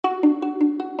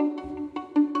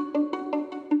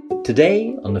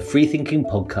Today on the Free Thinking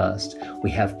Podcast, we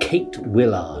have Kate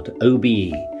Willard,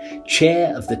 OBE,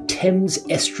 Chair of the Thames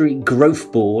Estuary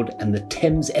Growth Board and the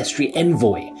Thames Estuary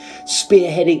Envoy,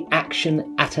 spearheading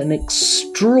action at an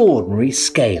extraordinary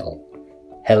scale.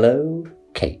 Hello,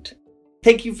 Kate.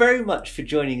 Thank you very much for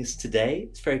joining us today.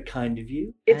 It's very kind of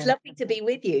you. It's lovely to be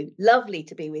with you. Lovely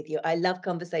to be with you. I love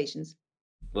conversations.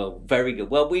 Well, very good.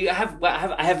 Well, I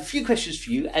have a few questions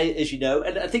for you, as you know,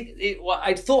 and I think what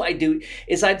I thought I'd do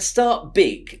is I'd start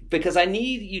big because I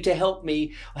need you to help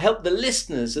the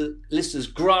listeners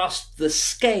grasp the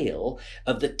scale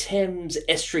of the Thames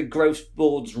Estuary Growth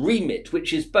Board's remit,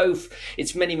 which is both,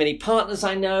 it's many partners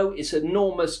I know, it's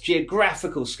enormous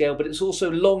geographical scale, but it's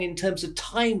also long in terms of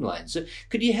timeline. So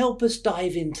could you help us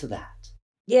dive into that?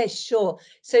 Yes, sure.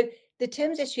 So the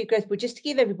Thames Estuary Growth Board, just to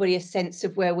give everybody a sense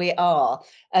of where we are,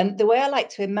 the way I like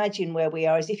to imagine where we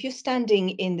are is if you're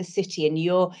standing in the city and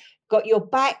you've got your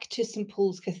back to St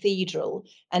Paul's Cathedral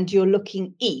and you're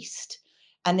looking east,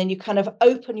 and then you kind of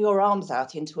open your arms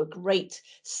out into a great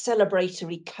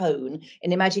celebratory cone,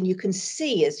 and imagine you can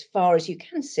see as far as you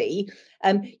can see,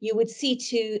 you would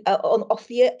see off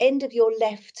the end of your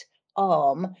left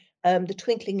arm, the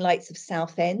twinkling lights of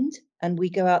Southend, and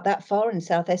we go out that far in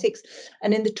South Essex.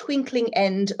 And in the twinkling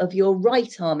end of your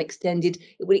right arm extended,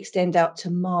 it would extend out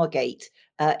to Margate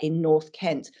in North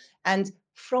Kent. And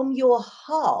from your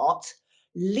heart,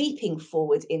 leaping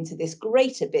forward into this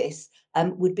great abyss,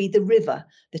 would be the river,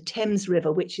 the Thames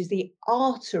River, which is the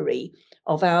artery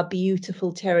of our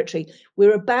beautiful territory.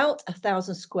 We're about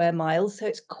 1,000 square miles, so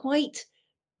it's quite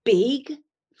big.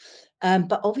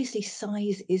 But obviously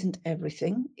size isn't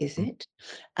everything, is it?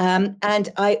 And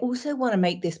I also want to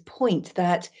make this point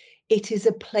that it is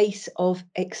a place of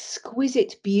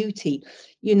exquisite beauty.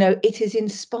 You know, it has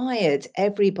inspired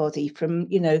everybody from,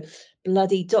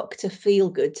 bloody Dr.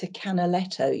 Feelgood to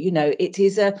Canaletto. You know, it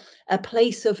is a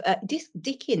place of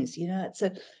Dickens. You know,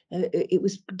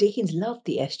 Dickens loved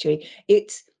the estuary.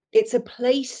 It's a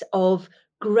place of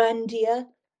grandeur,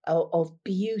 of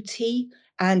beauty,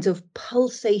 and of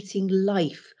pulsating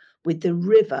life with the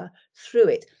river through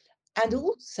it. And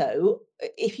also,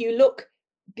 if you look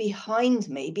behind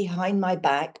me, behind my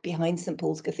back, behind St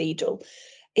Paul's Cathedral,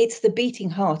 it's the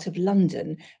beating heart of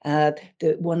London,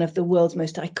 one of the world's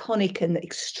most iconic and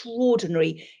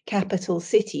extraordinary capital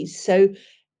cities. So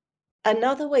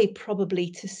another way probably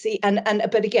to see,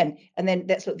 but again, and then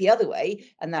let's look the other way,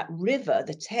 and that river,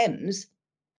 the Thames,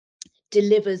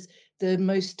 delivers the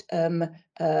most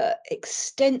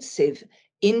extensive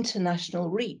international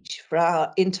reach for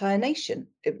our entire nation.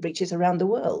 It reaches around the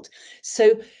world.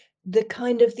 So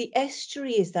the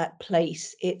estuary is that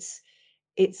place. It's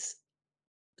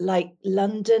like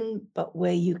London, but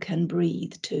where you can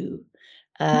breathe too.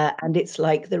 And it's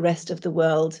like the rest of the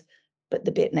world, but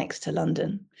the bit next to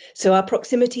London. So our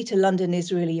proximity to London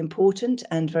is really important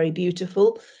and very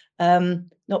beautiful.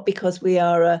 Not because we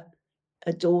are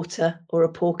a daughter or a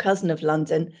poor cousin of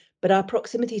London, but our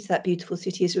proximity to that beautiful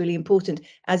city is really important,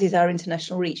 as is our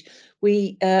international reach.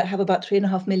 We have about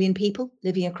 3.5 million people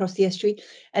living across the estuary.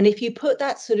 And if you put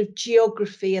that sort of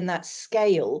geography and that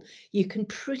scale, you can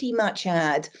pretty much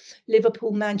add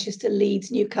Liverpool, Manchester,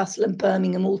 Leeds, Newcastle and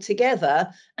Birmingham all together,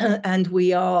 and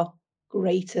we are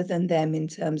greater than them in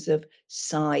terms of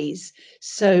size.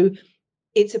 So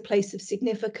it's a place of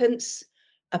significance,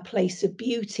 a place of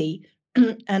beauty,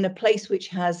 and a place which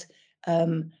has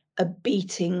a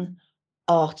beating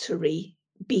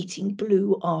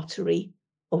blue artery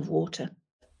of water.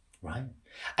 Right.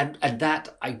 And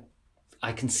that I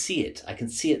can see it. I can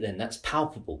see it then. That's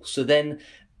palpable. So then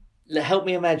help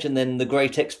me imagine then the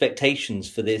great expectations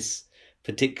for this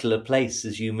particular place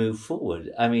as you move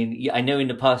forward. I mean, I know in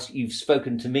the past you've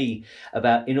spoken to me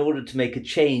about in order to make a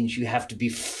change, you have to be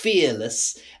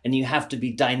fearless and you have to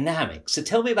be dynamic. So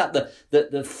tell me about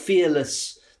the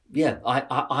fearless,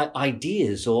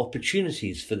 ideas or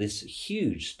opportunities for this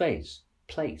huge place.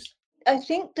 I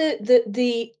think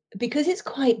that because it's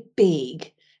quite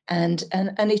big and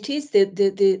it is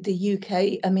the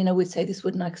UK. I mean, I would say this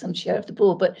wouldn't I, because I'm chair of the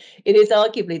board, but it is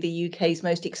arguably the UK's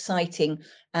most exciting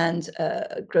and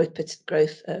growth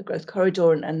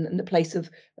corridor and the place of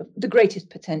the greatest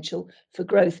potential for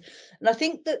growth. And I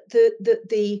think that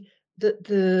the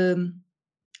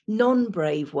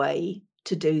non-brave way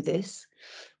to do this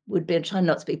would be, I'm trying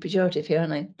not to be pejorative here,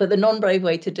 aren't I? But the non-brave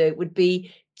way to do it would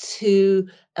be to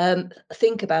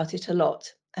think about it a lot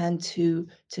and to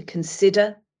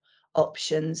consider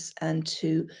options and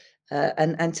to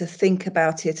and to think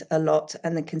about it a lot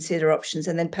and then consider options.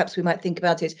 And then perhaps we might think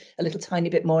about it a little tiny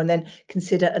bit more and then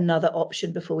consider another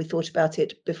option before we thought about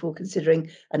it, before considering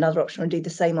another option, or indeed the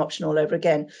same option all over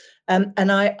again.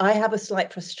 And I have a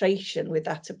slight frustration with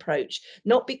that approach,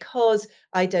 not because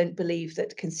I don't believe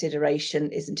that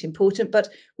consideration isn't important, but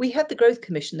we had the Growth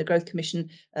Commission. The Growth Commission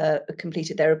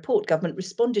completed their report. Government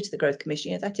responded to the Growth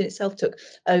Commission. That in itself took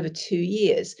over 2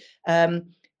 years.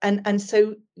 And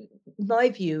so my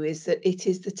view is that it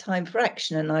is the time for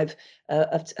action, and I've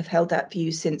held that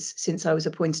view since I was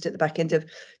appointed at the back end of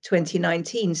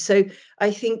 2019. So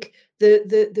I think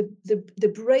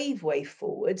the brave way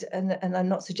forward, and I'm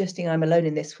not suggesting I'm alone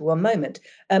in this for one moment,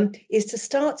 is to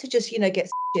start to just get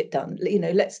shit done.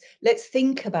 Let's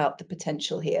think about the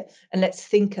potential here, and let's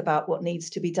think about what needs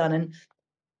to be done. And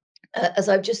as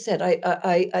I've just said,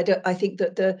 I think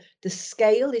that the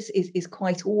scale is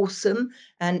quite awesome,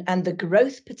 and the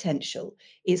growth potential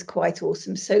is quite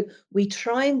awesome. So we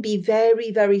try and be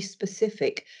very, very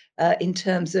specific in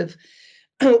terms of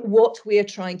what we are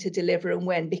trying to deliver and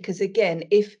when, because again,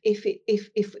 if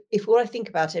what I think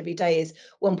about every day is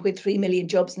 1.3 million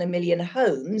jobs and 1 million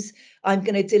homes, I'm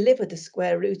going to deliver the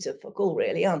square root of fuck all,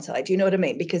 really, aren't I? Do you know what I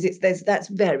mean? Because that's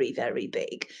very, very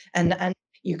big, and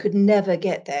you could never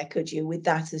get there, could you, with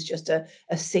that as just a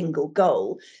single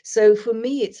goal. So for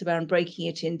me, it's about breaking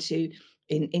it into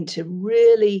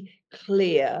really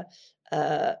clear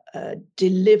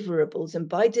deliverables, and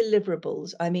by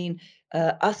deliverables I mean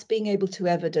us being able to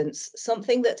evidence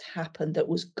something that happened that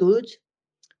was good,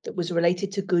 that was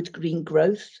related to good green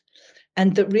growth,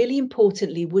 and that really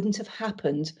importantly wouldn't have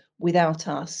happened without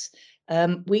us.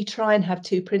 We try and have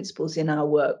two principles in our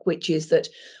work, which is that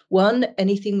one,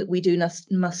 anything that we do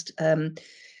must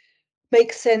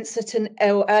make sense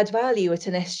or add value at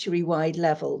an estuary-wide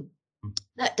level.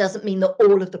 That doesn't mean that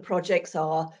all of the projects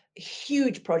are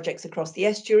huge projects across the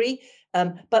estuary,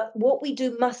 but what we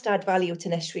do must add value at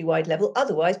an estuary-wide level.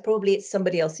 Otherwise, probably it's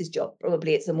somebody else's job.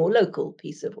 Probably it's a more local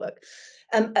piece of work.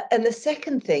 And the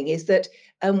second thing is that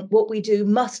what we do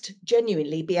must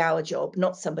genuinely be our job,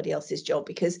 not somebody else's job,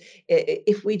 because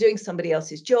if we're doing somebody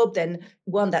else's job, then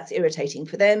one, that's irritating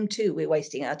for them. Two, we're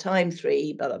wasting our time.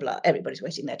 Three, blah, blah, blah, everybody's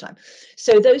wasting their time.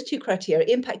 So those two criteria,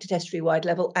 impact at estuary-wide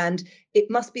level, and it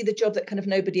must be the job that kind of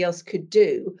nobody else could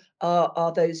do,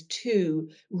 are those two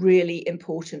really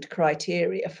important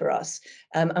criteria for us.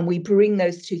 And we bring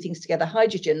those two things together.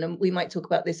 Hydrogen, and we might talk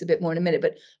about this a bit more in a minute,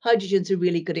 but hydrogen's a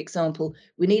really good example.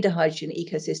 We need a hydrogen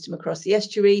ecosystem across the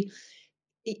estuary.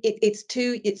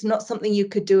 It's not something you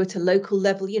could do at a local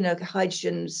level.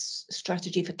 Hydrogen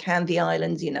strategy for Canvey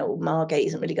Islands, Margate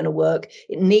isn't really going to work.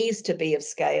 It needs to be of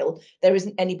scale. There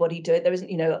isn't anybody doing it. There isn't,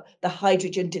 the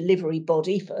hydrogen delivery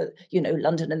body for,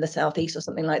 London and the southeast or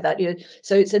something like that.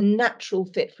 So it's a natural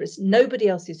fit for us. Nobody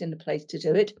else is in the place to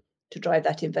do it, to drive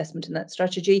that investment and that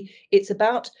strategy. It's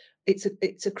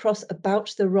across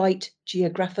about the right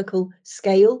geographical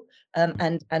scale.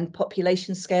 And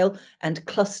population scale and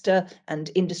cluster and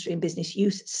industry and business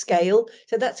use scale.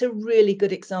 So that's a really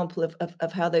good example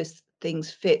of how those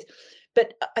things fit.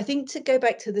 But I think to go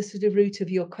back to the sort of root of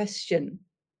your question,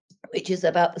 which is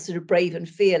about the sort of brave and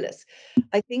fearless,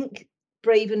 I think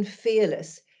brave and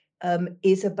fearless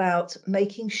is about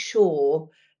making sure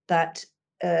that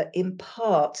in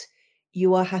part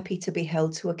you are happy to be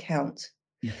held to account.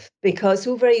 Yeah. Because it's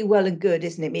all very well and good,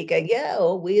 isn't it? Me going, yeah,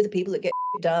 we're the people that get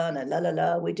done and la la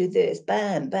la, we do this,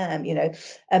 bam, bam,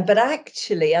 but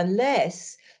actually,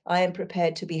 unless I am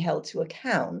prepared to be held to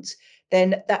account,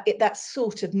 then that's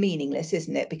sort of meaningless,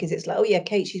 isn't it? Because it's like, oh yeah,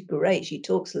 Kate, she's great, she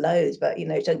talks loads, but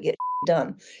don't get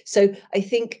done. So I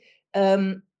think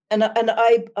and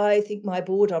I think my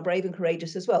board are brave and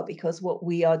courageous as well, because what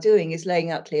we are doing is laying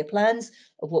out clear plans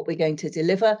of what we're going to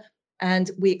deliver,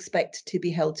 and we expect to be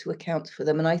held to account for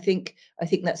them. And I think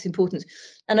that's important.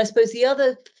 And I suppose the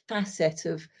other facet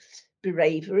of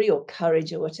bravery or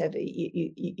courage or whatever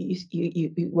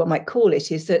you what might call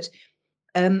it is that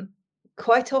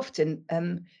quite often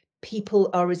people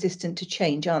are resistant to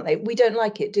change, aren't they? We don't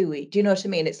like it, do we? Do you know what I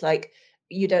mean? It's like,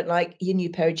 you don't like your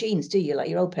new pair of jeans, do you? Like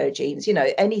your old pair of jeans,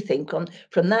 anything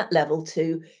from that level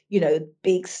to,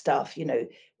 big stuff,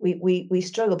 we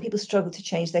struggle. People struggle to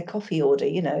change their coffee order.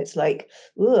 It's like,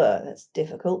 that's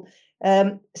difficult.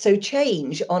 So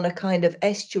change on a kind of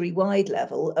estuary-wide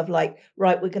level of like,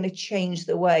 right, we're going to change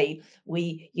the way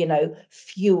we,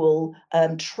 fuel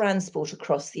transport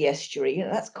across the estuary.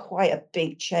 That's quite a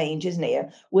big change, isn't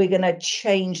it? We're going to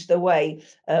change the way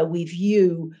we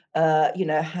view,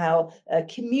 how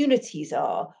communities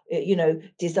are,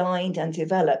 designed and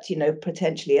developed,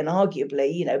 potentially and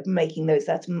arguably, making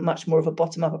that's much more of a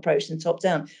bottom-up approach than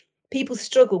top-down. people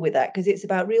struggle with that because it's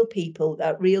about real people,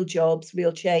 real jobs,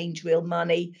 real change, real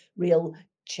money, real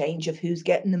change of who's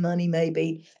getting the money,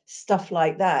 maybe stuff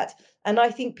like that. And I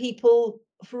think people,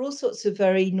 for all sorts of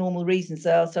very normal reasons,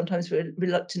 are sometimes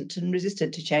reluctant and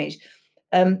resistant to change.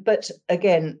 But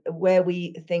again, where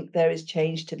we think there is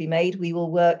change to be made, we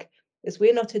will work, as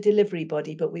we're not a delivery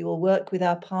body, but we will work with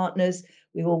our partners.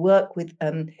 We will work with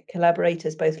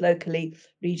collaborators, both locally,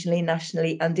 regionally,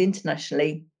 nationally, and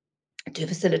internationally, to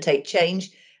facilitate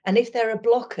change. And if there are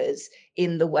blockers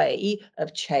in the way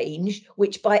of change,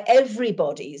 which by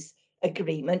everybody's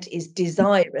agreement is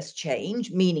desirous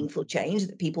change, meaningful change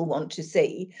that people want to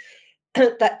see,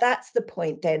 that's the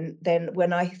point then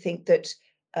when I think that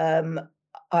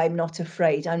I'm not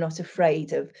afraid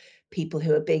of people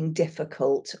who are being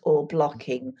difficult or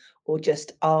blocking or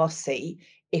just arsy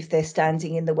if they're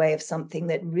standing in the way of something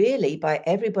that really, by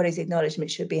everybody's acknowledgement,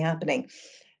 should be happening.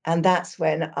 And that's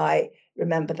when I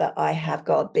remember that I have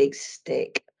got a big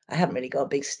stick. I haven't really got a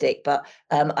big stick, but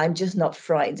I'm just not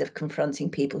frightened of confronting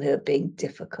people who are being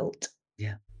difficult.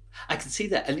 Yeah, I can see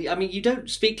that. And I mean, you don't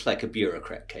speak like a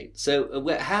bureaucrat, Kate. So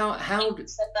how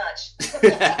So much.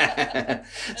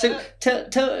 so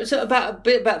tell about a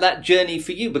bit about that journey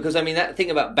for you, because I mean that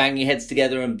thing about banging your heads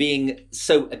together and being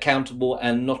so accountable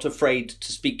and not afraid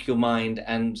to speak your mind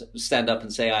and stand up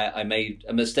and say I made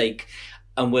a mistake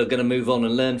and we're going to move on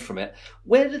and learn from it.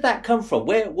 Where did that come from?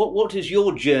 What is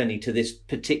your journey to this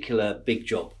particular big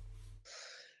job?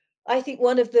 I think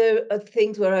one of the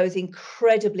things where I was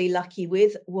incredibly lucky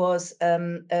with was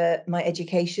my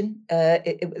education.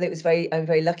 It was I'm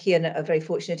very lucky and very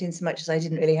fortunate in so much as I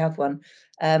didn't really have one,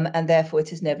 and therefore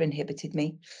it has never inhibited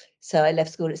me. So I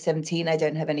left school at 17. I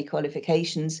don't have any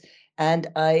qualifications, and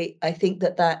I think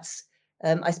that's.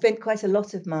 I spent quite a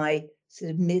lot of my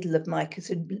sort of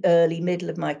early middle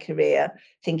of my career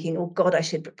thinking, oh God, I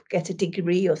should get a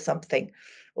degree or something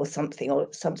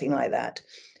like that,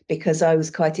 because I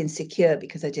was quite insecure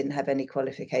because I didn't have any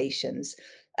qualifications.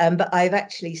 But I've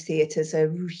actually see it as a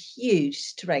huge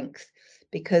strength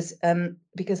because I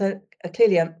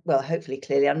clearly hopefully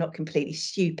clearly I'm not completely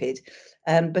stupid,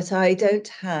 but I don't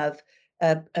have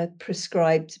a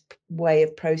prescribed way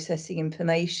of processing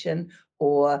information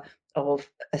or of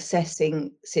assessing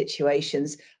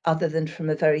situations other than from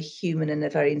a very human and a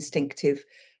very instinctive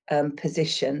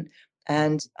position.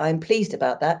 And I'm pleased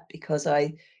about that because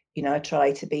I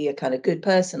try to be a kind of good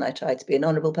person. I try to be an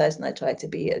honourable person. I try to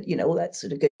be, all that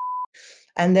sort of good.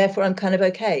 And therefore, I'm kind of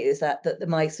okay. Is that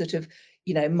my sort of,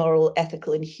 moral,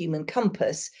 ethical, and human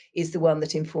compass is the one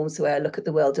that informs the way I look at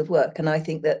the world of work. And I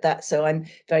think so I'm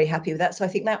very happy with that. So I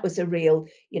think that was a real,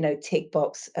 tick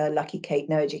box, lucky Kate,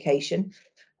 no education.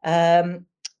 And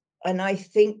I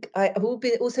think I've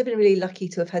also been really lucky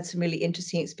to have had some really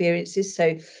interesting experiences.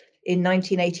 So in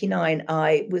 1989,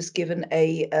 I was given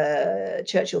a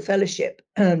Churchill Fellowship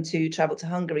to travel to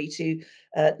Hungary to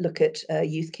look at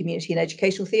youth, community and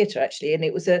educational theatre, actually. And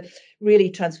it was a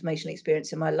really transformational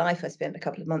experience in my life. I spent a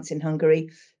couple of months in Hungary,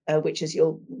 which, as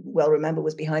you'll well remember,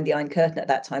 was behind the Iron Curtain at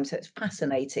that time. So it's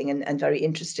fascinating and very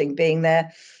interesting being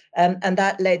there. And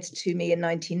that led to me in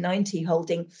 1990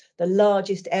 holding the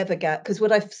largest ever because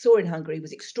what I saw in Hungary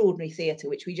was extraordinary theatre,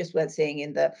 which we just weren't seeing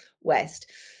in the West.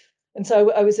 And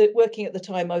so I was working at the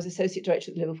time, I was associate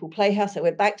director of the Liverpool Playhouse. I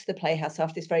went back to the Playhouse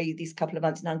after these couple of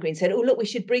months in Hungary and said, oh, look, we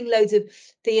should bring loads of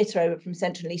theatre over from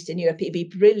Central and Eastern Europe. It'd be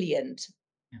brilliant.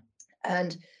 Yeah.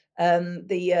 And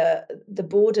the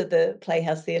board of the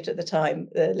Playhouse Theatre at the time,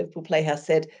 the Liverpool Playhouse,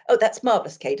 said, oh, that's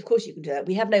marvellous, Kate. Of course you can do that.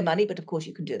 We have no money, but of course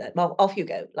you can do that. Off you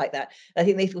go, like that. I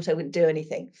think they thought I wouldn't do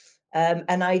anything.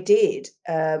 And I did.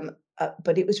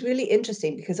 But it was really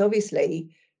interesting because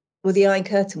obviously, the Iron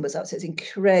Curtain was up, so it's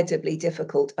incredibly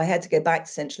difficult. I had to go back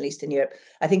to Central and Eastern Europe.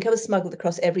 I think I was smuggled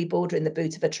across every border in the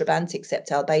boot of a Trabant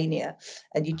except Albania.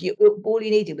 And all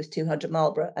you needed was 200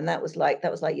 Marlborough, and that was like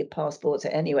your passport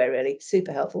to anywhere, really.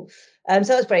 Super helpful. So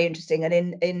that was very interesting. And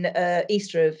in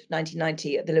Easter of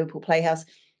 1990 at the Liverpool Playhouse,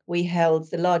 we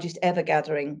held the largest ever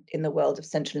gathering in the world of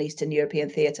Central and Eastern European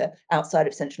theatre outside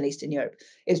of Central and Eastern Europe.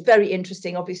 It was very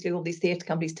interesting. Obviously, all these theatre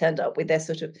companies turned up with their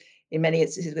sort of, in many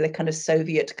instances, with a kind of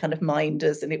Soviet kind of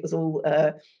minders, and it was all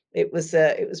it was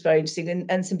very interesting,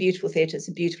 and some beautiful theatre,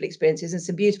 some beautiful experiences, and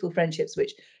some beautiful friendships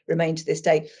which remain to this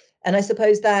day. And I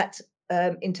suppose that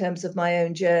in terms of my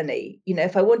own journey,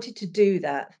 if I wanted to do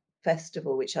that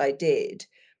festival, which I did,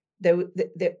 there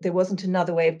wasn't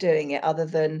another way of doing it other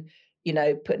than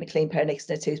putting a clean pair of knickers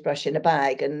and a toothbrush in a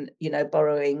bag and,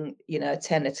 borrowing, a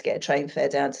tenner to get a train fare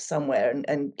down to somewhere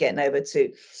and getting over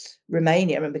to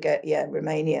Romania. I remember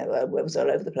Romania, where was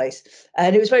all over the place.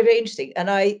 And it was very, very interesting. And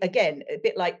I, again, a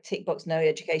bit like Tick Box, No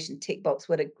Education, Tick Box,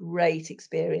 what a great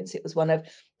experience. It was one of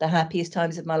the happiest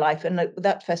times of my life. And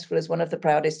that festival is one of the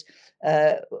proudest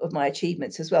of my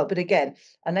achievements as well. But again,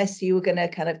 unless you were going to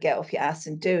kind of get off your ass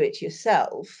and do it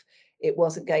yourself, it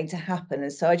wasn't going to happen.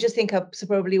 And so I just think I've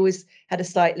probably always had a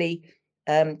slightly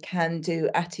can-do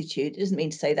attitude. It doesn't mean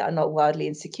to say that I'm not wildly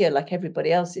insecure like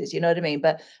everybody else is, you know what I mean?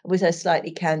 But I always had a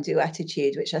slightly can-do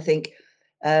attitude, which I think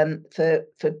for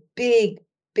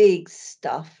big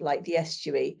stuff like the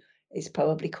estuary is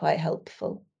probably quite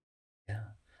helpful. Yeah,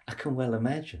 I can well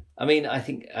imagine. I mean, I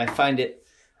think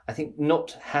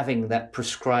not having that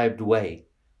prescribed way,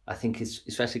 I think is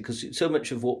especially because so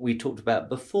much of what we talked about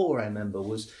before, I remember,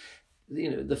 was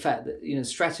the fact that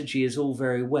strategy is all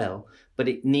very well, but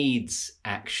it needs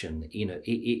action.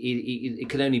 It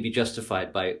can only be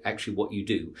justified by actually what you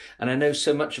do. And I know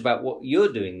so much about what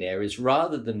you're doing there is,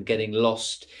 rather than getting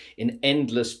lost in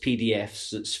endless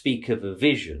PDFs that speak of a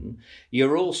vision,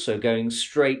 you're also going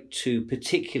straight to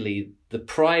particularly the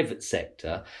private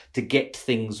sector to get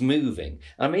things moving.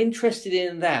 I'm interested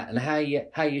in that and how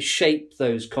you shape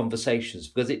those conversations,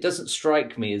 because it doesn't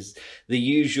strike me as the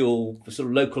usual sort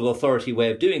of local authority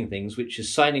way of doing things, which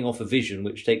is signing off a vision,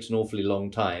 which takes an awfully long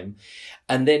time,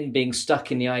 and then being stuck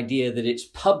in the idea that it's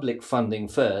public funding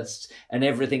first and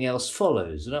everything else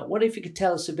follows. And I wonder if you could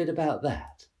tell us a bit about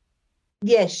that.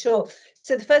 Yeah, sure.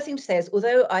 So the first thing to say is,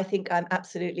 although I think I'm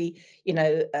absolutely,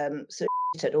 sort of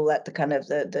at all that, the kind of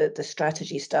the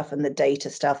strategy stuff and the data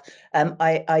stuff,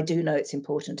 I do know it's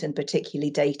important, and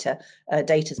particularly data.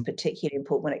 Data is particularly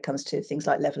important when it comes to things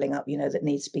like levelling up, that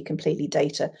needs to be completely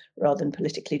data rather than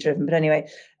politically driven. But anyway,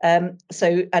 and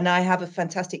I have a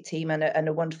fantastic team and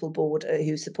a wonderful board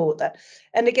who support that.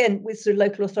 And again, with sort of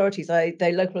local authorities,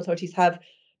 local authorities have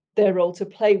their role to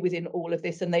play within all of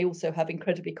this, and they also have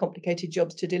incredibly complicated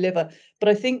jobs to deliver. But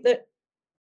I think that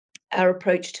our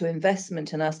approach to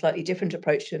investment and our slightly different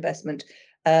approach to investment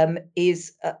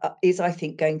is I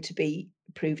think going to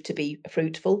prove to be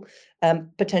fruitful,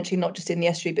 potentially not just in the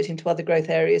estuary but into other growth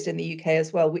areas in the UK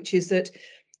as well, which is that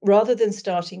rather than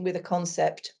starting with a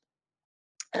concept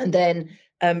and then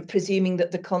presuming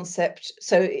that the concept,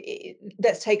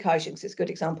 let's take hydrogen because it's a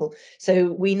good example.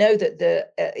 So we know that the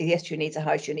estuary needs a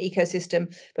hydrogen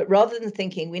ecosystem, but rather than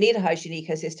thinking we need a hydrogen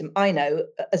ecosystem, I know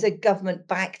as a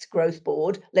government-backed growth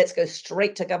board, let's go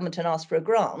straight to government and ask for a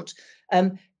grant.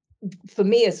 For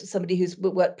me, as somebody who's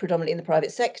worked predominantly in the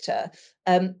private sector,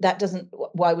 that doesn't.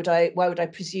 Why would I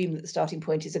presume that the starting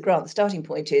point is a grant? The starting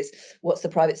point is what's the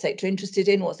private sector interested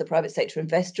in, what's the private sector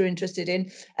investor interested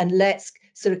in, and let's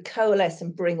sort of coalesce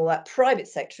and bring all that private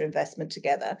sector investment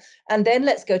together, and then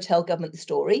let's go tell government the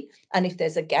story. And if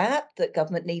there's a gap that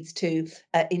government needs to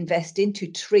invest in to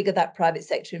trigger that private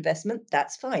sector investment,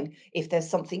 that's fine. If there's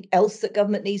something else that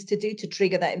government needs to do to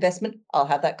trigger that investment, I'll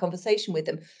have that conversation with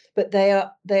them. But they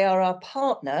are our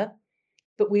partner,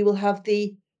 but we will have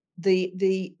the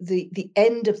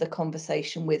end of the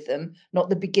conversation with them, not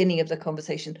the beginning of the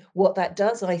conversation. What that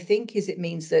does, I think, is it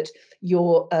means that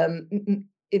you're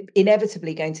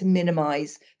inevitably going to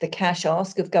minimize the cash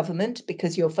ask of government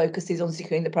because your focus is on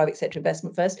securing the private sector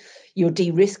investment first. You're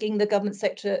de-risking the government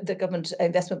sector, the government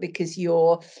investment, because you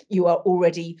are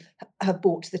already have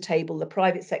brought to the table the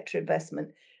private sector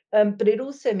investment. But it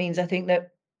also means, I think,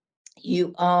 that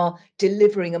you are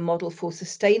delivering a model for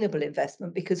sustainable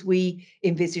investment, because we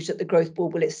envisage that the growth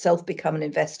board will itself become an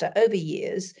investor over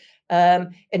years.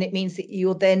 And it means that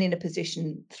you're then in a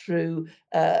position through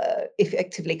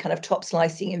effectively kind of top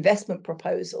slicing investment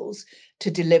proposals to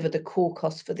deliver the core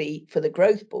costs for the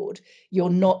growth board. You're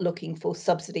not looking for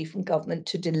subsidy from government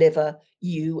to deliver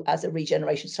you as a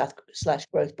regeneration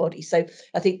 / growth body. So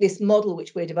I think this model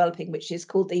which we're developing, which is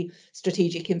called the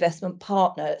Strategic Investment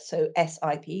Partner, so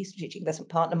SIP, Strategic Investment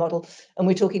Partner Model, and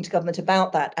we're talking to government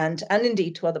about that, and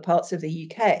indeed to other parts of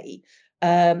the UK.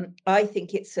 I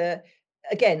think it's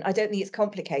again, I don't think it's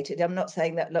complicated. I'm not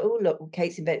saying that, look,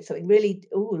 Kate's invented something really,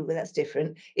 well, that's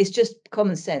different. It's just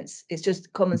common sense. It's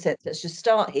just common sense. Let's just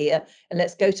start here and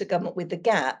let's go to government with the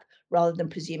gap, rather than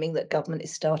presuming that government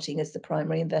is starting as the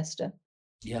primary investor.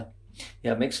 Yeah,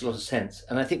 it makes a lot of sense.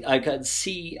 And I think I can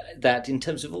see that in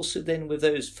terms of also then with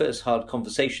those first hard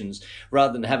conversations,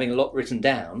 rather than having a lot written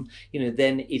down,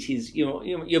 then it is,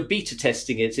 you're beta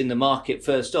testing it in the market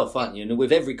first off, aren't you? And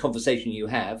with every conversation you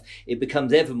have, it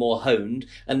becomes ever more honed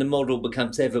and the model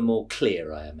becomes ever more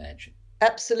clear, I imagine.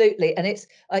 Absolutely. And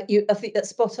I think that's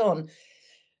spot on.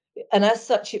 And as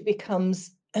such, it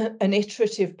becomes an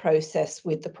iterative process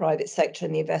with the private sector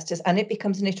and the investors, and it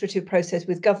becomes an iterative process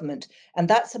with government. And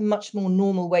that's a much more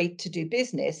normal way to do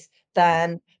business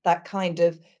than that kind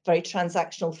of very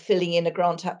transactional filling in a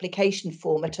grant application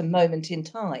form at a moment in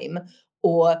time,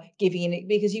 or giving it,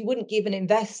 because you wouldn't give an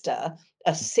investor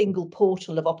a single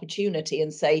portal of opportunity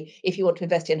and say, if you want to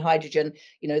invest in hydrogen,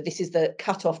 this is the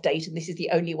cutoff date and this is the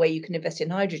only way you can invest in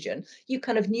hydrogen. You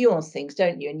kind of nuance things,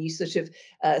 don't you? And you sort of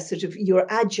you're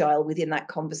agile within that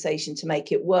conversation to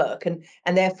make it work. And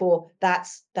therefore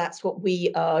that's what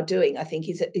we are doing, I think,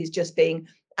 is just being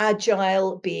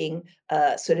agile, being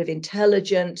sort of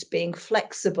intelligent, being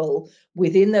flexible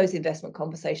within those investment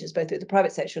conversations, both with the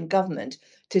private sector and government,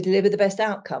 to deliver the best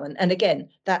outcome. And again,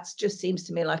 that just seems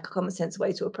to me like a common sense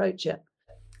way to approach it.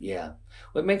 Yeah,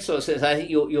 well, it makes a lot of sense. I think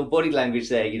your body language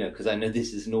there, because I know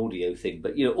this is an audio thing,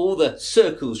 but all the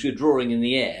circles you're drawing in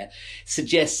the air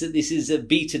suggests that this is a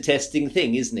beta testing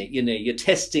thing, isn't it? You're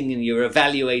testing and you're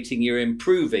evaluating, you're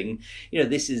improving.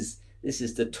 This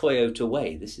is the Toyota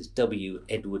way. This is W.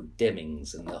 Edward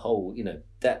Demings and the whole.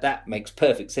 That makes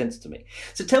perfect sense to me.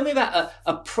 So tell me about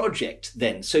a project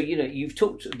then. So you've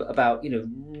talked about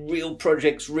real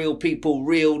projects, real people,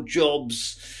 real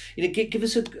jobs. Give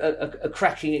us a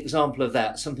cracking example of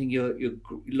that, something you're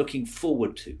looking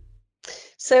forward to.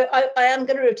 So I am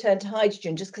going to return to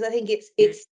hydrogen just because I think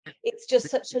it's just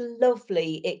such a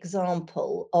lovely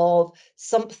example of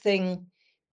something.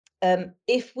 You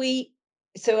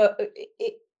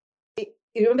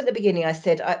remember at the beginning I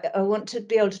said I want to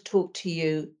be able to talk to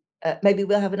you. Maybe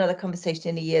we'll have another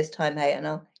conversation in a year's time, hey,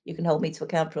 and you can hold me to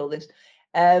account for all this.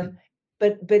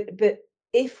 But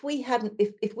if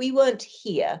we weren't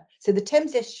here, so the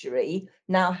Thames Estuary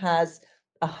now has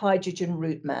a hydrogen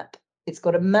route map. It's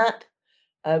got a map,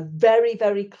 very,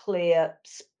 very clear,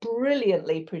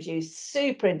 brilliantly produced,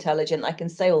 super intelligent. I can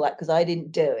say all that because I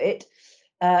didn't do it.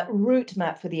 Route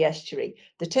map for the estuary.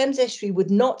 The Thames Estuary would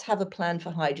not have a plan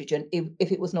for hydrogen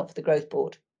if it was not for the Growth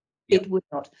Board. Yep. It would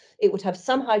not. It would have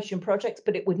some hydrogen projects,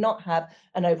 but it would not have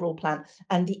an overall plan.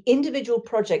 And the individual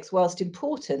projects, whilst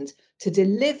important to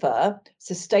deliver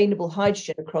sustainable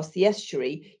hydrogen across the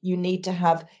estuary, you need to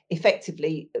have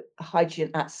effectively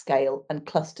hydrogen at scale and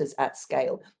clusters at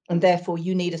scale. And therefore,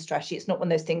 you need a strategy. It's not one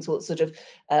of those things that sort of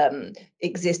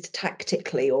exist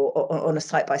tactically or on a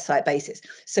site-by-site basis.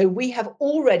 So we have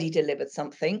already delivered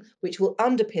something which will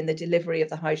underpin the delivery of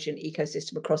the hydrogen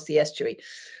ecosystem across the estuary.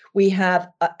 We have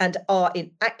and are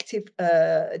in active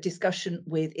discussion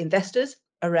with investors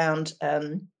around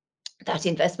that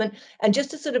investment. And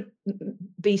just to sort of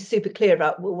be super clear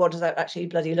about, well, what does that actually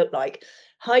bloody look like?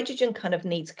 Hydrogen kind of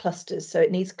needs clusters. So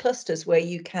it needs clusters where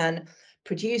you can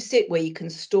produce it, where you can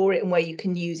store it, and where you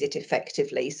can use it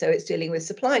effectively. So it's dealing with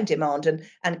supply and demand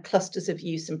and clusters of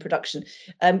use and production.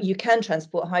 You can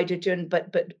transport hydrogen,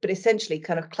 but essentially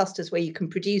kind of clusters where you can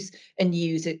produce and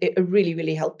use it are really,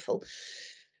 really helpful.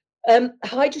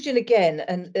 Hydrogen, again,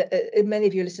 and many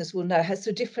of your listeners will know, has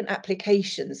some different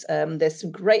applications. There's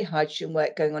some great hydrogen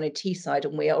work going on in Teesside,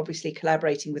 and we are obviously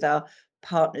collaborating with our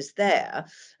partners there.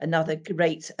 Another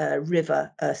great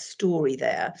river story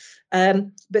there.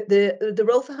 But the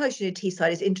role for hydrogen in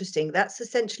Teesside is interesting. That's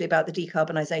essentially about the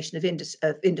decarbonisation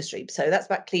of industry. So that's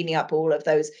about cleaning up all of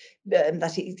those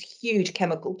that is huge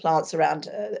chemical plants around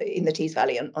in the Tees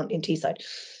Valley in Teesside.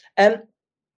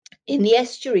 In the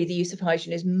estuary, the use of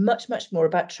hydrogen is much, much more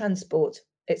about transport.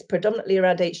 It's predominantly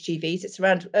around HGVs. It's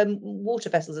around water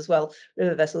vessels as well,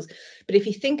 river vessels. But if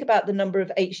you think about the number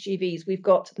of HGVs, we've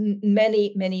got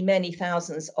many, many, many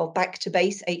thousands of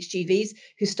back-to-base HGVs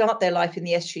who start their life in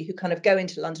the estuary, who kind of go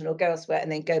into London or go elsewhere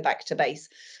and then go back to base.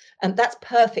 And that's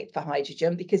perfect for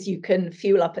hydrogen because you can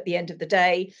fuel up at the end of the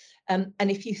day. And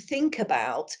if you think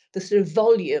about the sort of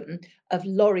volume of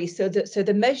lorries, so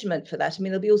the measurement for that, I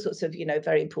mean, there'll be all sorts of,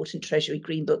 very important Treasury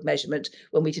Green Book measurement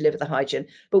when we deliver the hydrogen.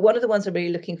 But one of the ones I'm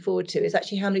really looking forward to is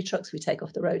actually how many trucks we take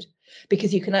off the road,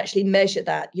 because you can actually measure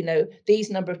that. These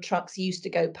number of trucks used to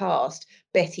go past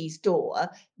Betty's door.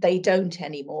 They don't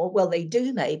anymore. Well, they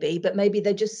do maybe, but maybe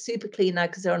they're just super clean now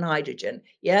because they're on hydrogen.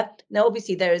 Yeah. Now,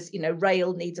 obviously, there is,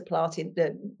 rail needs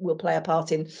will play a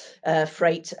part in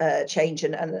freight change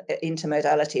and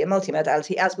intermodality and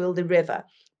multimodality, as will the river.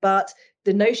 But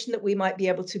the notion that we might be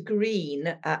able to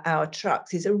green our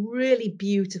trucks is a really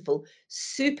beautiful,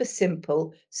 super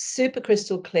simple, super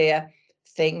crystal clear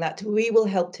thing that we will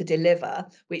help to deliver,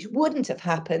 which wouldn't have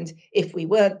happened if we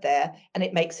weren't there. And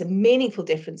it makes a meaningful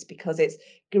difference because it's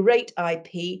great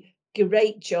IP,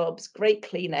 great jobs, great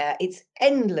clean air. It's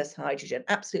endless hydrogen,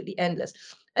 absolutely endless.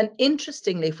 And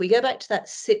interestingly, if we go back to that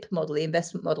SIP model, the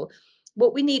investment model,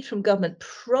 what we need from government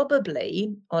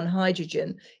probably on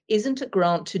hydrogen isn't a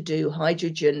grant to do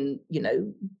hydrogen,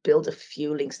 build a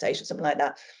fueling station or something like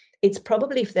that. It's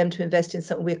probably for them to invest in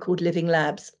something we're called living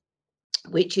labs,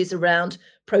 which is around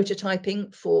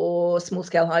prototyping for small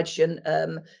scale hydrogen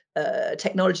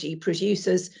technology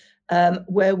producers,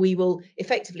 where we will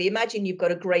effectively imagine you've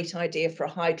got a great idea for a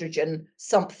hydrogen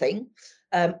something.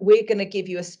 We're going to give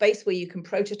you a space where you can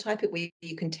prototype it, where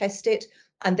you can test it,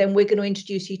 and then we're going to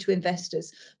introduce you to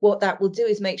investors. What that will do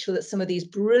is make sure that some of these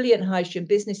brilliant hydrogen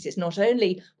businesses, not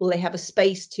only will they have a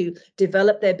space to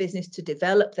develop their business, to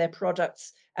develop their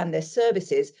products and their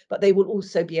services, but they will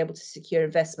also be able to secure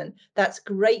investment. That's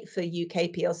great for UK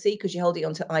PLC because you're holding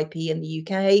on to IP in the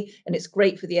UK, and it's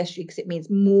great for the estuary because it means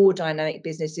more dynamic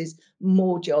businesses,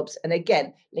 more jobs. And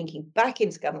again, linking back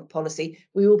into government policy,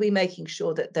 we will be making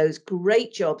sure that those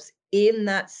great jobs in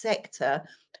that sector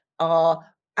are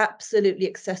absolutely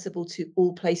accessible to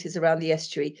all places around the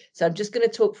estuary. So I'm just going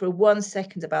to talk for 1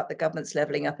 second about the government's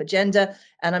levelling up agenda.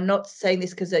 And I'm not saying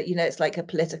this because, it's like a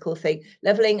political thing.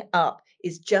 Levelling up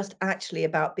is just actually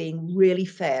about being really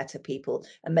fair to people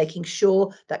and making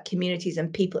sure that communities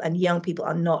and people and young people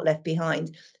are not left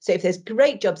behind. So if there's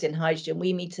great jobs in hydrogen,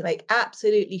 we need to make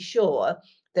absolutely sure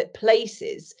that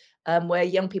places where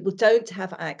young people don't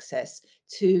have access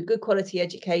to good quality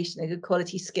education and good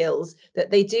quality skills,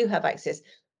 that they do have access.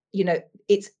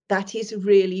 That is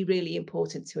really, really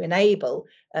important to enable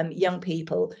young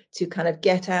people to kind of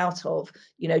get out of,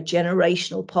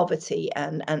 generational poverty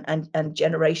and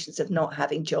generations of not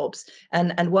having jobs.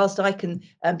 And whilst I can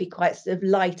be quite sort of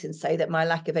light and say that my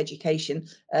lack of education,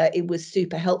 it was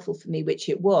super helpful for me, which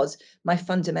it was, my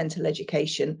fundamental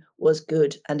education was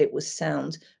good and it was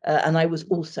sound. And I was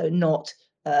also not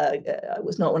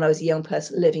when I was a young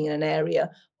person living in an area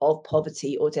of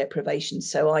poverty or deprivation.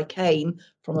 So I came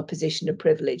from a position of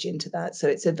privilege into that. So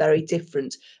it's a very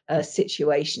different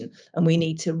situation. And we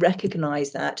need to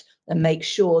recognize that and make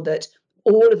sure that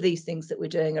all of these things that we're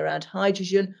doing around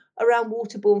hydrogen, around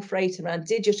waterborne freight, around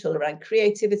digital, around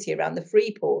creativity, around the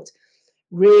free port,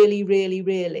 really, really,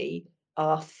 really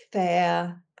are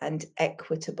fair and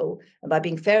equitable. And by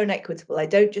being fair and equitable, I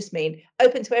don't just mean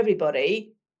open to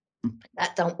everybody.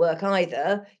 That don't work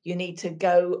either. You need to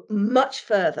go much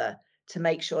further to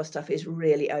make sure stuff is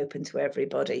really open to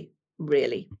everybody,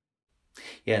 really.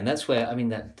 Yeah, and that's where,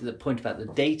 that the point about the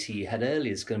data you had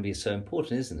earlier is going to be so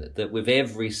important, isn't it? That with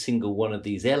every single one of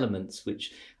these elements,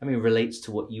 which, relates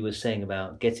to what you were saying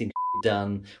about getting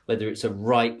done, whether it's a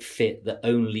right fit that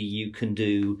only you can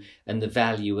do and the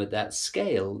value at that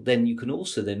scale, then you can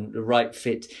also, the right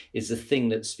fit is the thing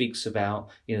that speaks about,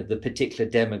 the particular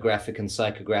demographic and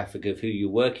psychographic of who you're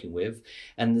working with.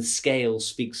 And the scale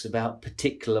speaks about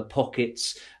particular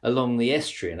pockets along the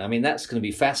estuary. And that's going to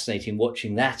be fascinating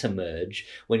watching that emerge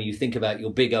when you think about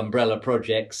your big umbrella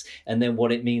projects and then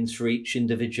what it means for each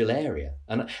individual area.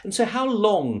 And so how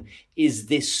long is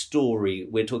this story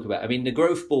we're talking about? The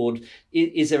growth board,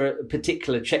 is there a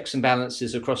particular checks and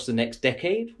balances across the next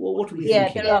decade? Well, what are we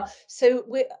thinking? Yeah, there are. So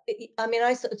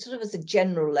I sort of as a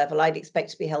general level, I'd expect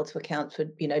to be held to account for,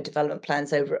 development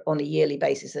plans over on a yearly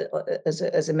basis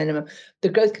as a minimum. The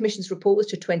Growth Commission's report was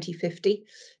to 2050.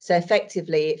 So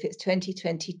effectively, if it's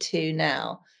 2022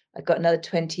 now, I've got another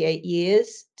 28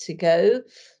 years to go.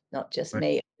 Not just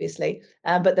me, obviously,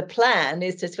 but the plan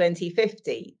is to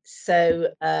 2050. So,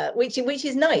 which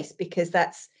is nice because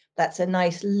that's a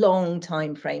nice long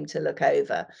time frame to look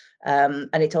over, and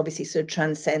it obviously sort of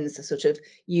transcends the sort of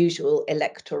usual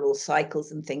electoral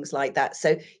cycles and things like that.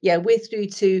 So yeah, we're through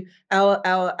to our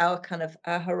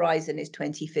horizon is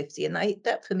 2050, and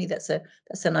that for me that's a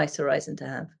nice horizon to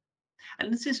have.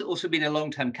 And this has also been a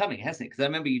long time coming, hasn't it? Because I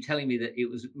remember you telling me that it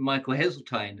was Michael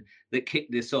Heseltine that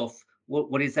kicked this off.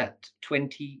 What is that?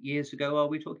 20 years ago? Are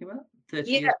we talking about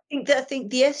 30 years? I think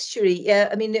the estuary.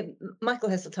 Yeah, Michael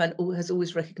Heseltine has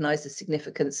always recognised the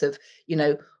significance of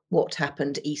what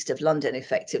happened east of London,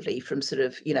 effectively from sort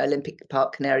of Olympic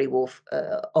Park, Canary Wharf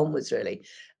onwards, really.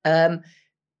 I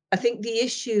think the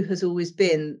issue has always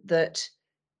been that.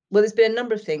 Well, there's been a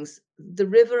number of things. The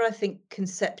river, I think,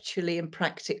 conceptually and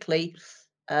practically,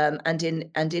 and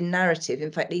in narrative.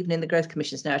 In fact, even in the Growth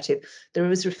Commission's narrative, the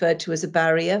river is referred to as a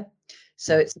barrier.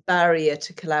 So it's a barrier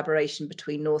to collaboration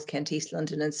between North Kent, East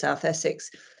London, and South Essex.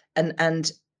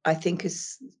 And I think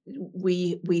as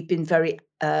we've been very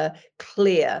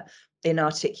clear in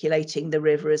articulating the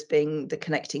river as being the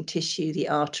connecting tissue, the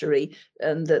artery,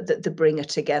 and the bringer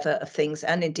together of things,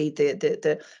 and indeed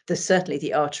the certainly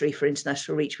the artery for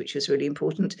international reach, which was really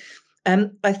important.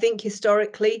 I think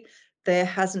historically there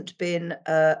hasn't been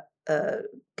a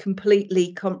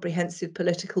completely comprehensive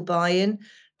political buy-in.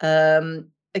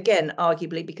 again,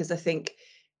 arguably, because I think,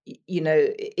 you know,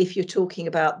 if you're talking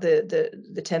about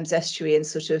the Thames Estuary in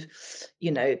sort of,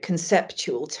 you know,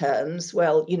 conceptual terms,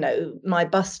 well, you know, my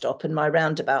bus stop and my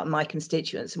roundabout and my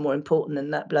constituents are more important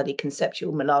than that bloody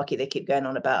conceptual malarkey they keep going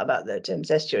on about the Thames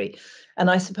Estuary.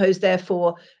 And I suppose,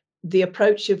 therefore, the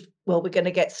approach of, well, we're going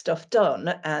to get stuff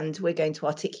done and we're going to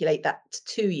articulate that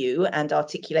to you and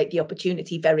articulate the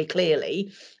opportunity very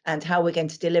clearly and how we're going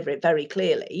to deliver it very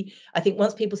clearly. I think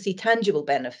once people see tangible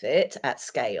benefit at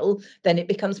scale, then it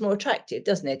becomes more attractive,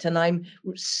 doesn't it? And I'm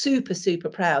super, super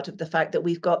proud of the fact that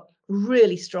we've got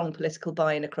really strong political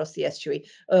buy-in across the estuary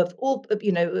of all,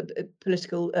 you know,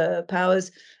 political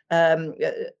powers, and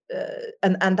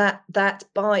that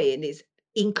buy-in is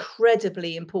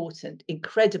incredibly important.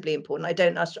 I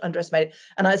don't underestimate it.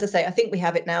 And as I say, I think we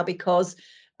have it now because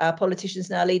our politicians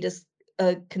and our leaders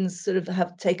can sort of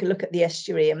take a look at the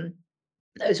estuary and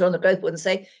those who are on the growth board and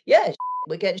say, yeah,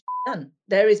 we're getting done.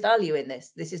 There is value in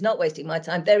this. This is not wasting my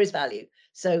time. There is value.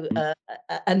 So,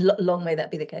 and long may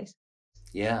that be the case.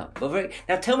 Yeah. Well,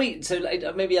 now tell me, so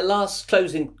maybe a last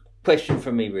closing question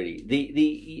from me, really.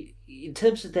 The in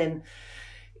terms of then,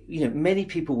 you know, many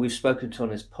people we've spoken to on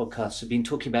this podcast have been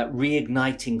talking about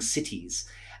reigniting cities.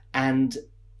 And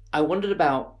I wondered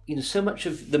about, you know, so much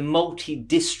of the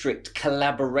multi-district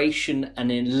collaboration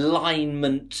and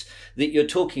alignment that you're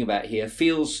talking about here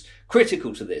feels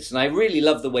critical to this. And I really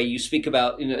love the way you speak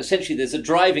about, you know, essentially there's a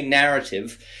driving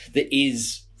narrative that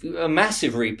is a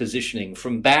massive repositioning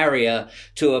from barrier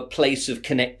to a place of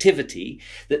connectivity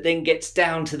that then gets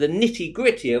down to the nitty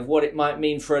gritty of what it might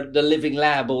mean for the living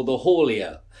lab or the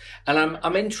haulier. And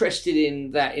I'm interested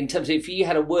in that in terms of if you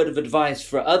had a word of advice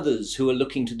for others who are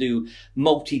looking to do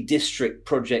multi-district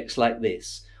projects like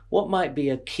this, what might be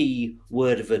a key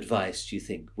word of advice, do you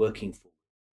think, working for?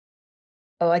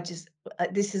 Oh,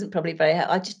 this isn't probably very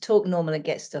helpful. I just talk normal and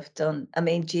get stuff done. I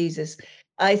mean, Jesus,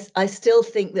 I still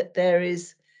think that there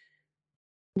is,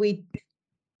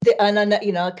 and I know,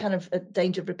 you know, I kind of a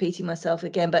danger of repeating myself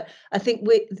again, but I think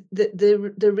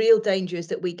the real danger is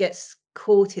that we get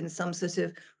caught in some sort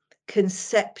of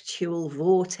conceptual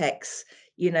vortex,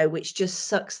 you know, which just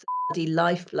sucks the bloody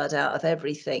lifeblood out of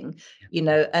everything, you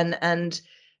know, and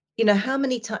you know, how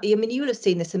many times, I mean, you will have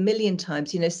seen this a million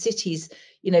times, you know, cities,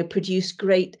 you know, produce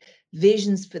great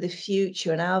visions for the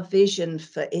future, and our vision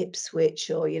for Ipswich,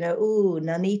 or, you know, oh,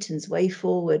 Nuneaton's way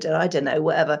forward, or I don't know,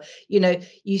 whatever, you know,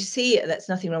 you see it. That's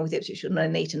nothing wrong with Ipswich or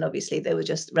Nuneaton, obviously, they were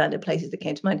just random places that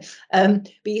came to mind,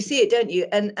 but you see it, don't you?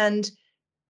 And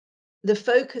the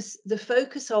focus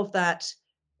of that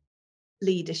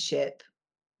leadership,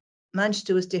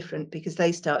 Manchester was different because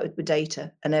they started with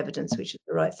data and evidence, which is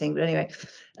the right thing. But anyway,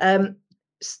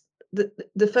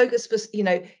 the focus was, you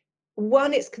know,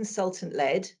 one, it's consultant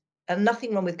led, and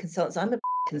nothing wrong with consultants. I'm a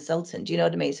consultant, do you know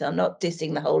what I mean? So I'm not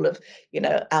dissing the whole of, you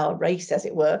know, our race, as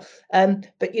it were.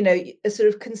 But, you know, a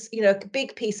sort of, you know, a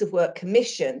big piece of work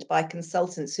commissioned by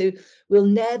consultants who will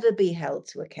never be held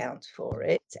to account for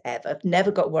it, ever,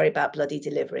 never got worried about bloody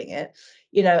delivering it.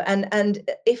 You know, and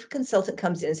if a consultant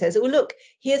comes in and says, oh, look,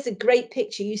 here's a great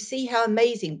picture. You see how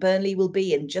amazing Burnley will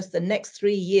be in just the next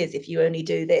 3 years if you only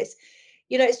do this.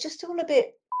 You know, it's just all a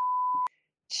bit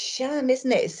sham,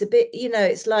 isn't it? It's a bit, you know,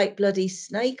 it's like bloody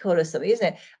snake oil or something,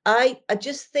 isn't it? I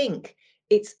just think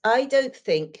I don't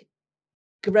think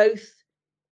growth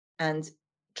and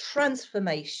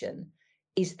transformation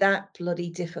is that bloody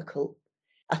difficult.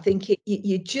 I think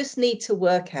you just need to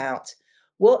work out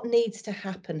what needs to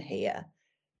happen here.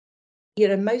 You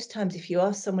know, most times if you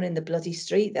ask someone in the bloody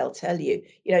street, they'll tell you,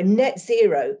 you know, net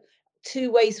zero,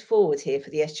 2 ways forward here for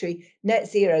the estuary. Net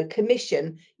zero,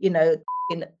 commission, you know,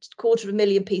 in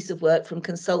 $250,000 piece of work from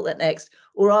consultant X,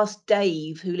 or ask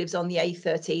Dave, who lives on the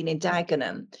A13 in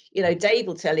Dagenham. You know, Dave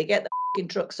will tell you, get the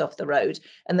trucks off the road,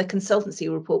 and the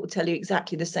consultancy report will tell you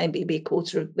exactly the same, but it'll be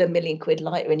 £250,000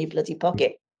 lighter in your bloody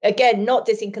pocket. Again, not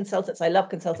dissing consultants. I love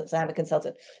consultants. I am a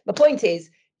consultant. My point is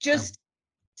just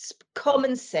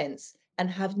common sense and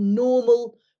have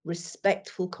normal,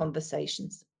 respectful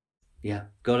conversations. Yeah,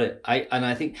 got it.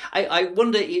 I think I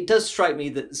wonder, it does strike me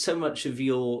that so much of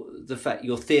your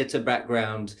theatre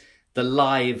background, the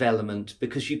live element,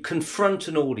 because you confront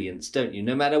an audience, don't you?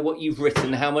 No matter what you've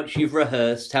written, how much you've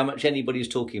rehearsed, how much anybody's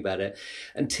talking about it,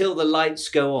 until the lights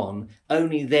go on,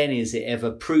 only then is it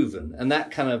ever proven. And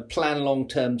that kind of plan long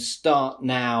term, start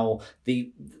now,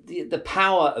 the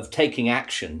power of taking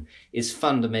action is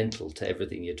fundamental to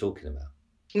everything you're talking about.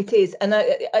 It is, and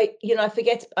I you know, I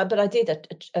forget, but I did.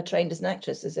 I trained as an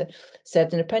actress,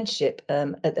 served an apprenticeship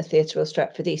at the Theatre Royal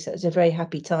Stratford East. So it was a very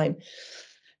happy time,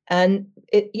 and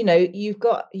it, you know, you've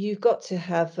got to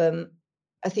have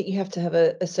I think you have to have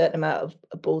a certain amount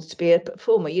of balls to be a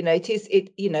performer.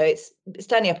 It's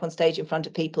standing up on stage in front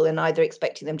of people and either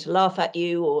expecting them to laugh at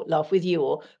you or laugh with you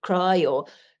or cry or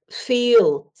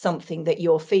feel something that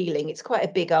you're feeling. It's quite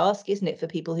a big ask, isn't it, for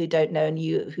people who don't know and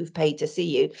who've paid to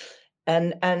see you.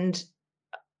 And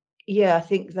yeah, I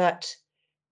think that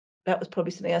was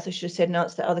probably something else I should have said and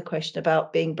answered that other question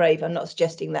about being brave. I'm not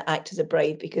suggesting that actors are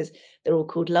brave because they're all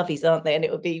called lovies, aren't they?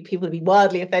 And people would be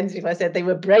wildly offended if I said they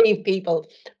were brave people.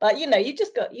 But you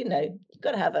just got, you've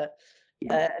got to have a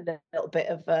little bit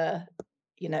of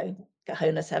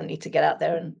cojones, haven't you, to get out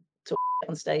there and talk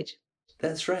on stage.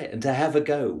 That's right, and to have a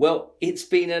go. Well, it's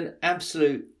been an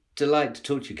absolute delight to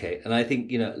talk to you, Kate, and I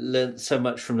think learned so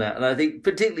much from that. And I think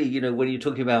particularly when you're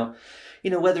talking about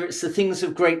whether it's the things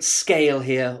of great scale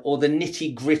here or the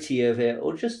nitty gritty of it,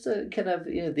 or just kind of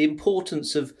the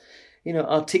importance of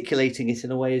articulating it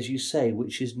in a way, as you say,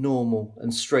 which is normal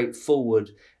and straightforward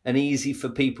and easy for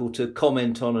people to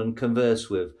comment on and converse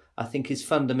with, I think is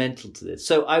fundamental to this.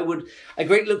 So I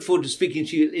greatly look forward to speaking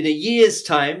to you in a year's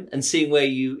time and seeing where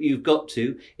you've got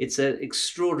to. It's an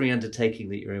extraordinary undertaking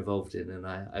that you're involved in, and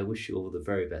I wish you all the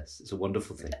very best. It's a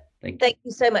wonderful thing. Thank you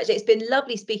so much. It's been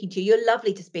lovely speaking to you. You're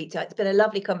lovely to speak to. It's been a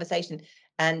lovely conversation,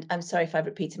 and I'm sorry if I've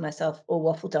repeated myself or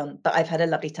waffled on, but I've had a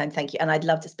lovely time. Thank you, and I'd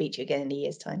love to speak to you again in a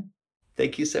year's time.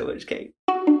 Thank you so much, Kate.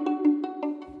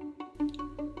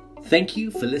 Thank you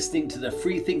for listening to the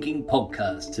Free Thinking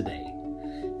Podcast today.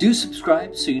 Do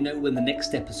subscribe so you know when the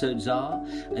next episodes are,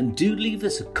 and do leave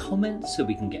us a comment so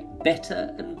we can get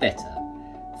better and better.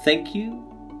 Thank you,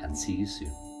 and see you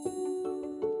soon.